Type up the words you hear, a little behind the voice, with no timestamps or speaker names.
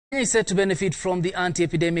Kenya is set to benefit from the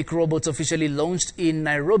anti-epidemic robots officially launched in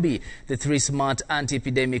Nairobi. The three smart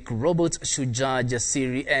anti-epidemic robots, Shujaa,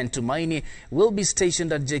 Jasiri and Tumaini, will be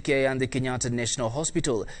stationed at JKIA and the Kenyatta National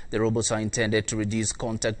Hospital. The robots are intended to reduce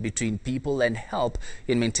contact between people and help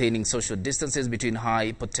in maintaining social distances between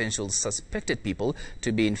high potential suspected people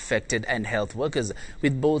to be infected and health workers.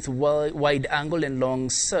 With both wide angle and long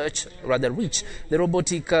reach, the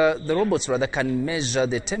robots can measure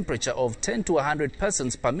the temperature of 10 to 100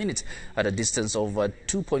 persons per minute at a distance of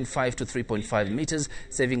 2.5 to 3.5 meters,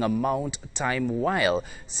 saving amount time while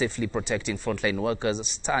safely protecting frontline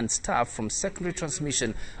workers and staff from secondary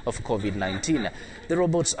transmission of COVID-19. The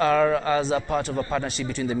robots are as a part of a partnership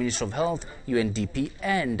between the Ministry of Health, UNDP,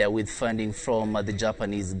 and with funding from the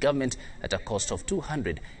Japanese government at a cost of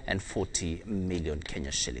 240 million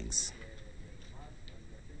Kenya shillings.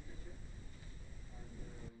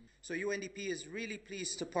 So UNDP is really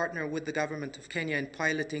pleased to partner with the government of Kenya in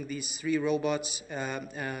piloting these three robots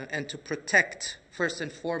and to protect, first and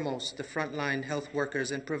foremost, the frontline health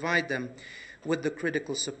workers and provide them with the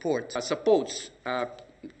critical support. Supports a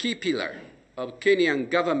key pillar of Kenyan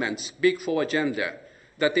government's Big Four agenda,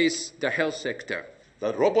 that is the health sector.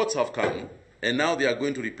 The robots have come and now they are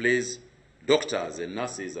going to replace doctors and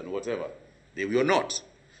nurses and whatever. They will not,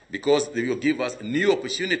 because they will give us new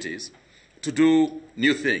opportunities to do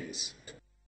new things.